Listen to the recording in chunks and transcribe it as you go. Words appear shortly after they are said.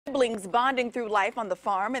Siblings bonding through life on the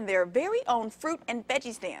farm in their very own fruit and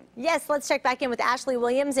veggie stand. Yes, let's check back in with Ashley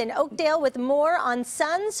Williams in Oakdale with more on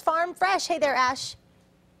Sons Farm Fresh. Hey there, Ash.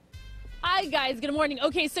 Hi guys, good morning.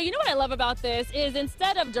 Okay, so you know what I love about this is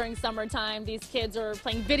instead of during summertime, these kids are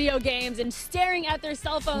playing video games and staring at their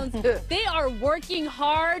cell phones, they are working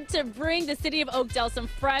hard to bring the city of Oakdale some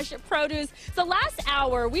fresh produce. So last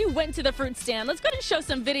hour, we went to the fruit stand. Let's go ahead and show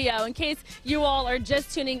some video in case you all are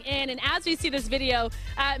just tuning in. And as we see this video,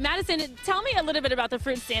 Madison, tell me a little bit about the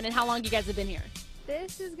fruit stand and how long you guys have been here.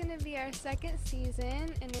 This is going to be our second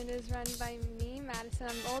season, and it is run by me, Madison.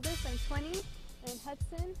 I'm the oldest, I'm 20, and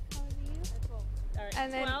Hudson, how old are you? 12. All right,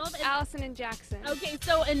 And then 12 and Allison and Jackson. Okay,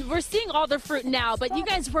 so, and we're seeing all the fruit now, but you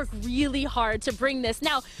guys work really hard to bring this.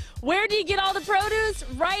 Now, where do you get all the produce?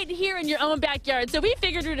 Right here in your own backyard. So we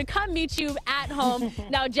figured we would come meet you at home.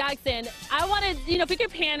 Now, Jackson, I wanted, if we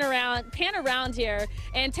could pan around here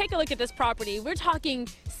and take a look at this property. We're talking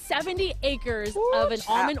 70 acres of an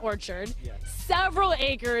almond orchard, several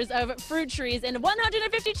acres of fruit trees, and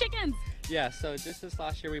 150 chickens. Yeah, so just this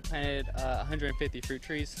last year we planted 150 fruit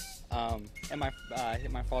trees. And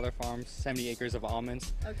my father farms 70 acres of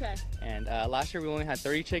almonds. Okay. And last year we only had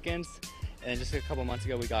 30 chickens, and just a couple months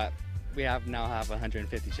ago we now have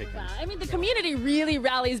 150 chickens. Wow. I mean, the community really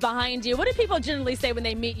rallies behind you. What do people generally say when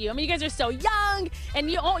they meet you? I mean, you guys are so young, and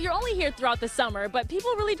you're only here throughout the summer, but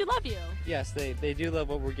people really do love you. Yes, they do love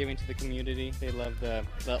what we're giving to the community. They love the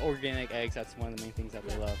organic eggs. That's one of the main things that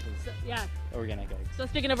they love is organic eggs. So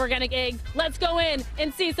speaking of organic eggs, let's go in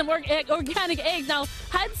and see some organic eggs. Now,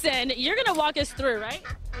 Hudson, you're going to walk us through, right?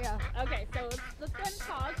 Yeah. Okay, so let's go ahead and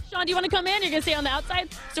pause. Sean, do you want to come in? You're going to stay on the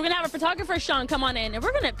outside? So we're going to have a photographer, Sean, come on in, and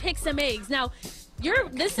we're going to pick some eggs. Now,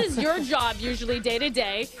 this is your job usually day to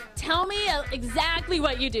day. Tell me exactly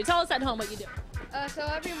what you do. Tell us at home what you do. So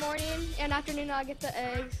every morning and afternoon I'll get the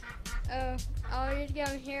eggs. I'll either get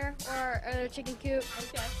them here or a chicken coop.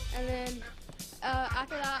 Okay. And then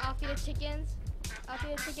after that I'll feed the chickens. I'll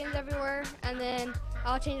feed the chickens everywhere, and then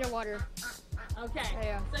I'll change their water. Okay.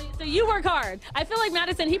 Yeah. So you work hard. I feel like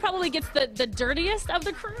Madison, he probably gets the dirtiest of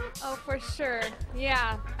the crew. Oh, for sure.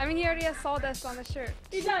 Yeah. I mean, he already has sawdust on the shirt.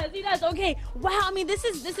 He does. Okay. Wow. I mean, this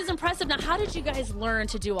is impressive. Now, how did you guys learn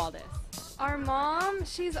to do all this? Our mom,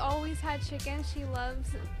 she's always had chickens. She loves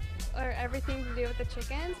everything to do with the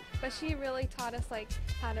chickens, but she really taught us like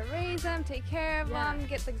how to raise them, take care of them,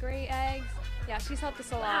 get the great eggs. Yeah, she's helped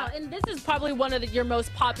us a lot. Wow, and this is probably one of your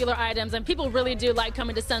most popular items, and people really do like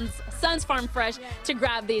coming to Sons Farm Fresh to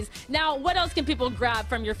grab these. Now, what else can people grab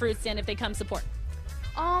from your fruit stand if they come support?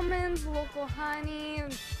 Almonds, local honey,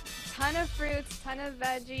 ton of fruits, ton of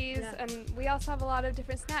veggies, and we also have a lot of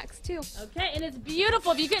different snacks too. Okay, and it's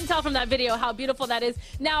beautiful. If you couldn't tell from that video how beautiful that is.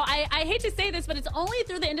 Now, I hate to say this, but it's only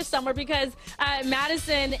through the end of summer because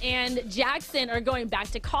Madison and Jackson are going back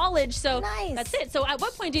to college, so that's it. So at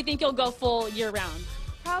what point do you think you'll go full year-round?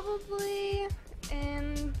 Probably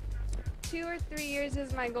in 2 or 3 years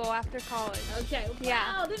is my goal after college. Okay.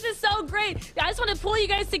 Yeah. Wow, this is so great. I just want to pull you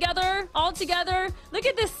guys together, all together. Look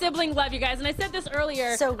at this sibling love, you guys. And I said this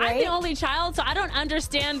earlier. So great. I'm the only child, so I don't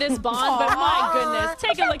understand this bond, but my goodness,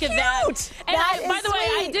 take a look at that. And by the way,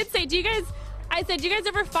 I did say, I said, do you guys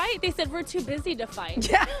ever fight? They said, we're too busy to fight.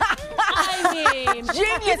 Yeah. I mean,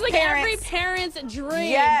 genius it's like parents. every parent's dream,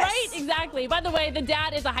 Yes. right? Exactly. By the way, the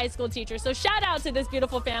dad is a high school teacher, so shout out to this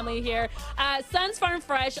beautiful family here. Sons Farm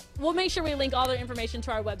Fresh. We'll make sure we link all their information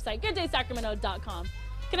to our website, gooddaysacramento.com.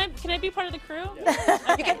 Can I be part of the crew?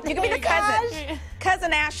 You can be the cousin.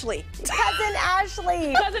 Cousin Ashley. Cousin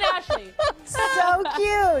Ashley. Cousin Ashley. So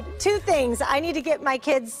cute. 2 things. I need to get my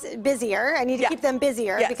kids busier. I need to keep them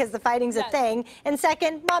busier because the fighting's a thing. And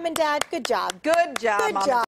second, Mom and Dad, good job. Good job, Good Mom. job.